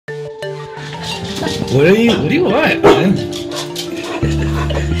What do you want, man?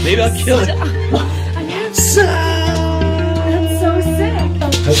 Maybe I'll kill it. That's so sick.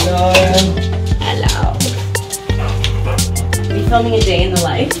 Hello. Hello. Are you filming a day in the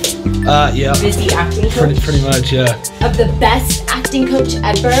life? Yeah. Busy acting coach? Pretty much, yeah. Of the best acting coach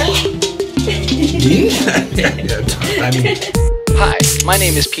ever? Yeah. I mean... Hi, my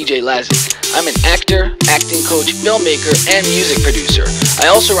name is PJ Lazic. I'm an actor, acting coach, filmmaker, and music producer. I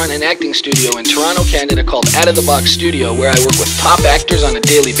also run an acting studio in Toronto, Canada called Out of the Box Studio, where I work with top actors on a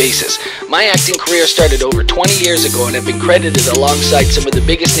daily basis. My acting career started over 20 years ago and I've been credited alongside some of the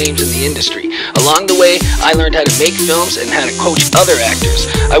biggest names in the industry. Along the way, I learned how to make films and how to coach other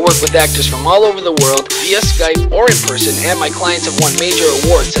actors. I work with actors from all over the world, via Skype or in person, and my clients have won major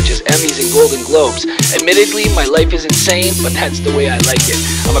awards such as Emmys and Golden Globes. Admittedly, my life is insane, but that's the way I like it.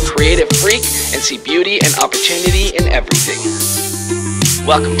 I'm a creative freak and see beauty and opportunity in everything.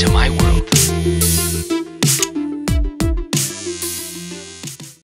 Welcome to my world.